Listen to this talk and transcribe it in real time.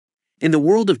In the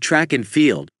world of track and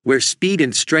field, where speed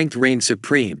and strength reign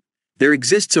supreme, there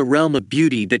exists a realm of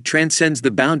beauty that transcends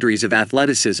the boundaries of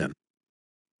athleticism.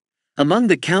 Among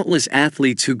the countless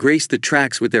athletes who grace the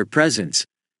tracks with their presence,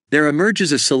 there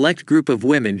emerges a select group of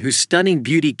women whose stunning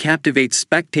beauty captivates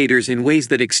spectators in ways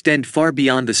that extend far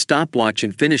beyond the stopwatch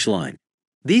and finish line.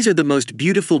 These are the most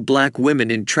beautiful black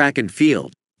women in track and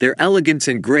field, their elegance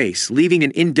and grace leaving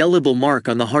an indelible mark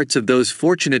on the hearts of those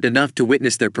fortunate enough to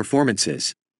witness their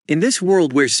performances. In this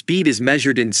world where speed is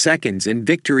measured in seconds and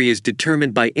victory is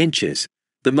determined by inches,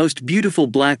 the most beautiful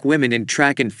black women in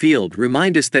track and field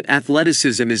remind us that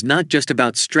athleticism is not just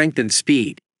about strength and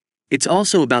speed. It's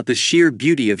also about the sheer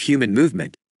beauty of human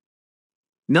movement.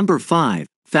 Number 5.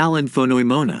 Falon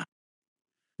Fonoimona.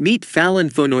 Meet Falon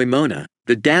Fonoimona,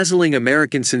 the dazzling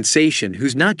American sensation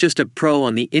who's not just a pro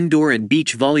on the indoor and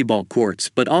beach volleyball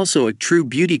courts but also a true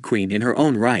beauty queen in her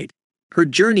own right. Her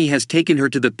journey has taken her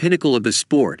to the pinnacle of the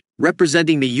sport,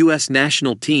 representing the U.S.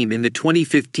 national team in the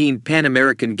 2015 Pan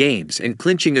American Games and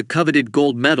clinching a coveted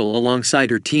gold medal alongside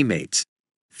her teammates.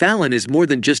 Falon is more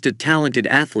than just a talented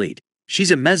athlete,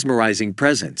 she's a mesmerizing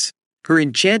presence. Her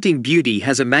enchanting beauty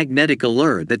has a magnetic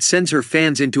allure that sends her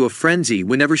fans into a frenzy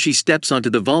whenever she steps onto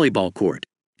the volleyball court.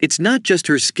 It's not just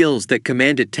her skills that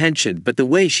command attention but the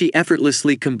way she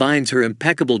effortlessly combines her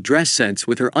impeccable dress sense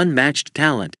with her unmatched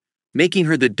talent, making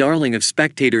her the darling of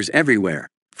spectators everywhere.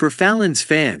 For Falon's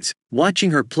fans,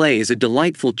 watching her play is a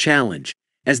delightful challenge,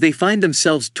 as they find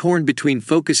themselves torn between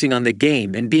focusing on the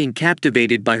game and being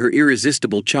captivated by her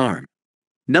irresistible charm.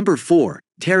 Number 4.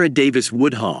 Tara Davis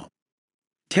Woodhull.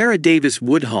 Tara Davis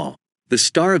Woodhull, the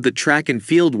star of the track and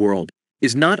field world,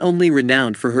 is not only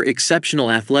renowned for her exceptional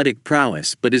athletic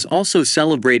prowess but is also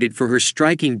celebrated for her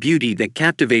striking beauty that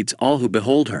captivates all who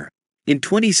behold her. In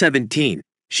 2017,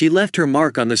 she left her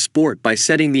mark on the sport by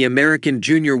setting the American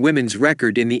junior women's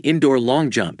record in the indoor long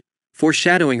jump,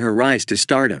 foreshadowing her rise to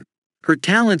stardom. Her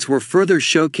talents were further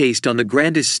showcased on the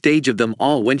grandest stage of them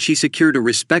all when she secured a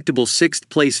respectable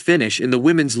 6th-place finish in the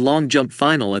women's long jump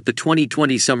final at the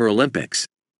 2020 Summer Olympics.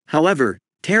 However,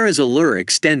 Tara's allure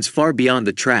extends far beyond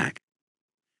the track.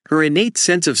 Her innate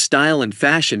sense of style and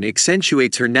fashion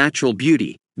accentuates her natural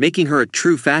beauty, making her a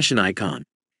true fashion icon.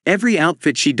 Every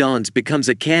outfit she dons becomes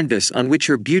a canvas on which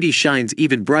her beauty shines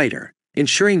even brighter,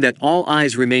 ensuring that all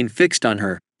eyes remain fixed on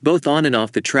her, both on and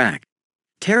off the track.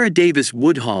 Tara Davis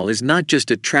Woodhull is not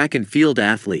just a track and field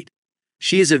athlete.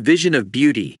 She is a vision of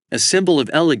beauty, a symbol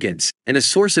of elegance, and a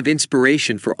source of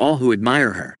inspiration for all who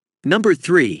admire her. Number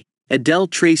 3. Adele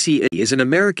Tracy is an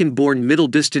American-born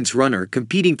middle-distance runner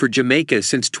competing for Jamaica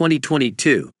since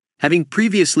 2022, having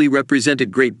previously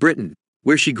represented Great Britain,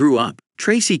 where she grew up.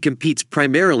 Tracy competes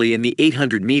primarily in the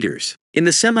 800 meters. In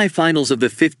the semifinals of the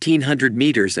 1500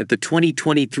 meters at the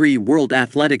 2023 World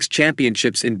Athletics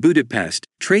Championships in Budapest,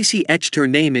 Tracy etched her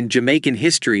name in Jamaican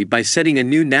history by setting a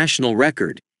new national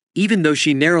record, even though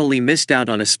she narrowly missed out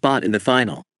on a spot in the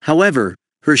final. However,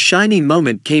 her shining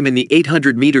moment came in the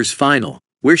 800 meters final,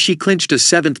 where she clinched a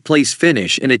 7th-place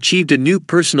finish and achieved a new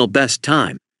personal best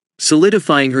time,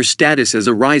 solidifying her status as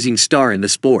a rising star in the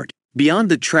sport. Beyond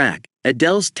the track,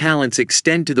 Adele's talents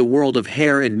extend to the world of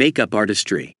hair and makeup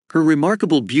artistry. Her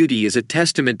remarkable beauty is a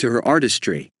testament to her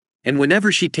artistry, and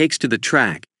whenever she takes to the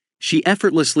track, she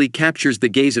effortlessly captures the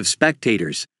gaze of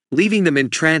spectators, leaving them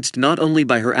entranced not only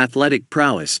by her athletic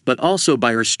prowess but also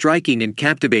by her striking and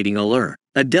captivating allure.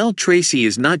 Adele Tracy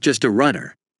is not just a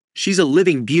runner. She's a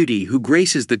living beauty who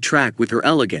graces the track with her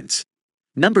elegance.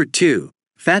 Number 2.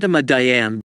 Fatima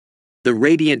Diam. The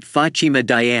radiant Fatima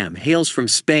Diam hails from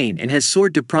Spain and has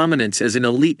soared to prominence as an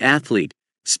elite athlete,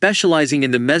 specializing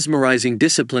in the mesmerizing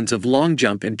disciplines of long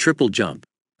jump and triple jump.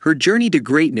 Her journey to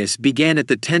greatness began at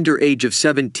the tender age of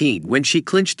 17 when she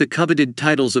clinched the coveted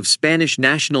titles of Spanish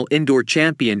national indoor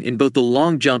champion in both the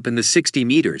long jump and the 60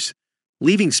 meters,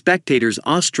 leaving spectators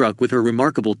awestruck with her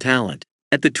remarkable talent.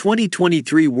 At the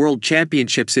 2023 World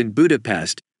Championships in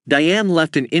Budapest, Diam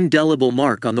left an indelible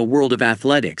mark on the world of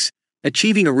athletics,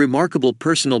 achieving a remarkable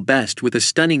personal best with a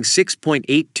stunning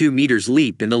 6.82 meters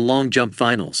leap in the long jump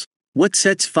finals. What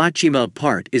sets Fatima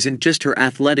apart isn't just her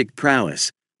athletic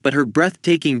prowess, but her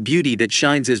breathtaking beauty that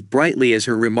shines as brightly as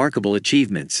her remarkable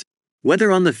achievements.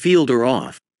 Whether on the field or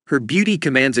off, her beauty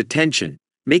commands attention,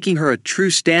 making her a true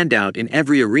standout in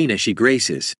every arena she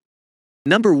graces.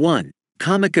 Number 1.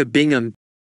 Kamika Bingham.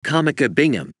 Kamika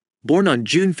Bingham, born on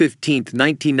June 15,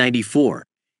 1994,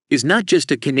 is not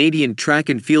just a Canadian track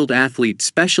and field athlete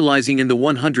specializing in the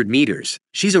 100 meters.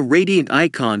 She's a radiant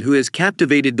icon who has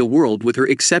captivated the world with her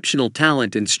exceptional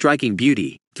talent and striking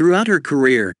beauty. Throughout her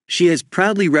career, she has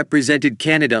proudly represented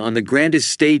Canada on the grandest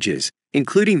stages,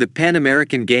 including the Pan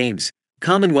American Games,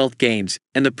 Commonwealth Games,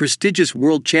 and the prestigious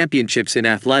World Championships in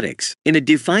athletics. In a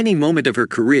defining moment of her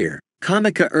career,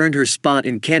 Kamika earned her spot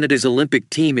in Canada's Olympic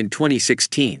team in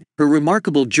 2016. Her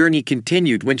remarkable journey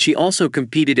continued when she also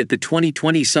competed at the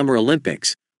 2020 Summer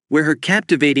Olympics, where her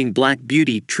captivating black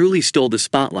beauty truly stole the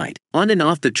spotlight. On and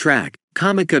off the track,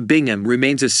 Kamika Bingham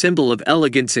remains a symbol of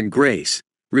elegance and grace,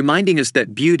 reminding us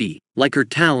that beauty, like her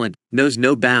talent, knows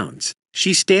no bounds.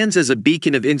 She stands as a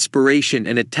beacon of inspiration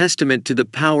and a testament to the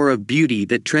power of beauty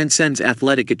that transcends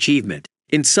athletic achievement.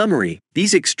 In summary,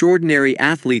 these extraordinary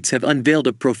athletes have unveiled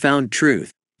a profound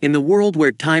truth. In the world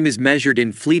where time is measured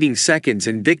in fleeting seconds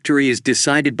and victory is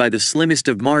decided by the slimmest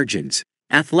of margins,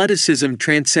 athleticism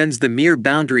transcends the mere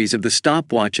boundaries of the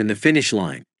stopwatch and the finish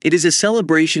line. It is a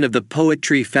celebration of the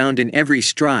poetry found in every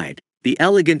stride, the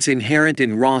elegance inherent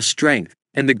in raw strength,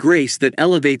 and the grace that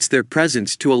elevates their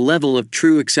presence to a level of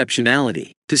true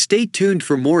exceptionality. To stay tuned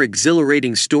for more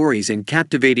exhilarating stories and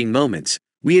captivating moments,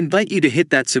 we invite you to hit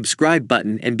that subscribe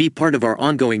button and be part of our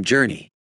ongoing journey.